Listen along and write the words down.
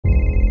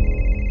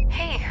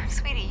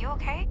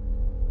okay?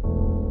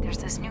 There's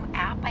this new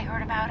app I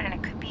heard about, and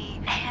it could be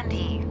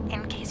handy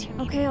in case you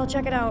need Okay, I'll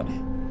check it out.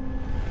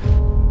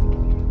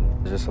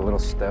 Just a little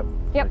step.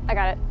 Yep, I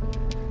got it.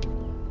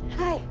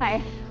 Hi.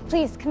 Hi.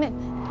 Please, come in.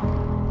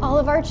 All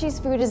of Archie's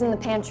food is in the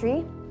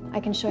pantry. I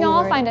can show you No, where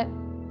I'll find it.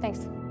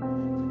 Thanks.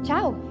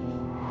 Ciao.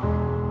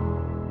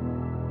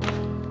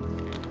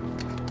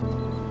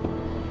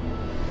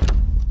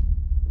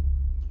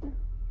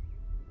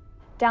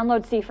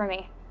 Download C for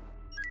me.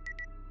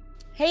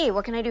 Hey,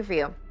 what can I do for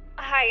you?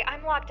 Hi,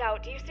 I'm locked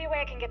out. Do you see a way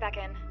I can get back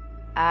in?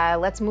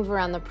 Let's move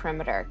around the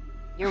perimeter.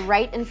 You're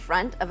right in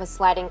front of a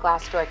sliding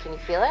glass door. Can you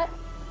feel it?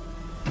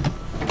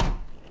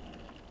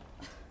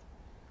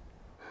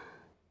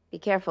 Be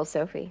careful,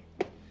 Sophie.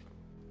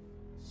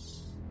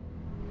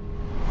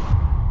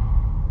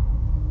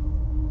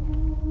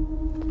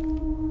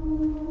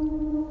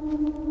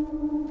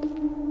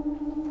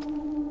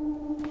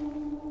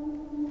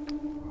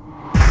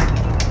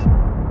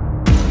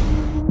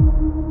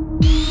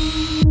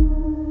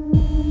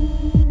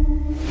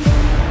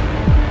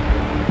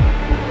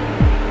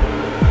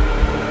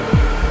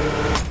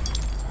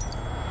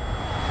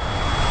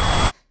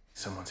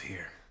 Someone's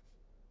here.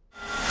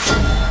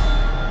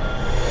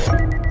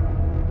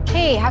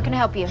 Hey, how can I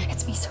help you?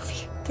 It's me,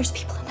 Sophie. There's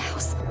people in the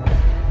house.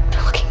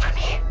 They're looking for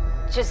me.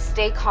 Just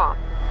stay calm.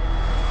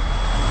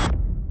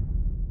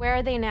 Where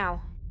are they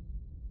now?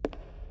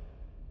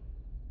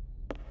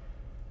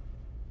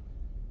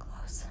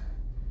 Close.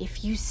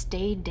 If you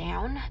stay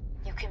down,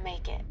 you can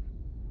make it.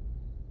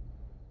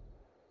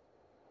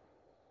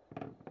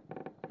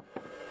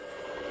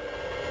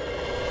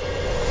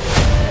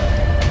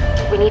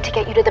 We need to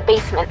get you to the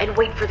basement and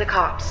wait for the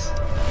cops.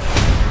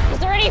 Is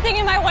there anything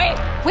in my way?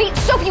 Wait,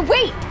 Sophie,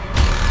 wait!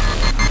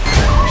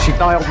 She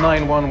dialed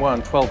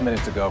 911 12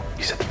 minutes ago.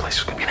 You said the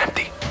place was gonna be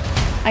empty.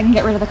 I can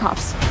get rid of the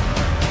cops.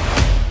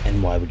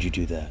 And why would you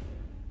do that?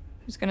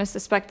 Who's gonna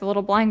suspect the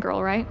little blind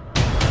girl, right?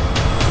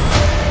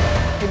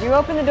 Could you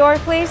open the door,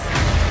 please?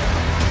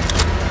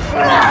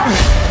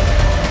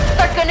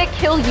 They're gonna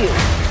kill you.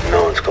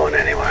 No one's going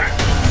anywhere.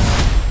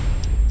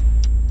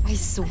 I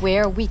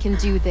swear we can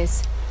do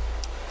this.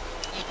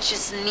 You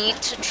just need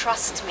to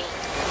trust me.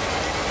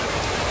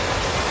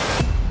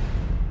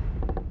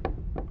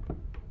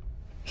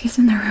 He's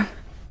in the room.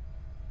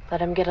 Let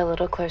him get a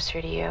little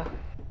closer to you.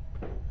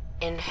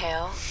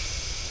 Inhale.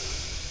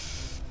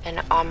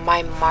 And on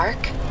my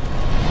mark,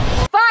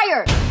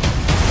 fire!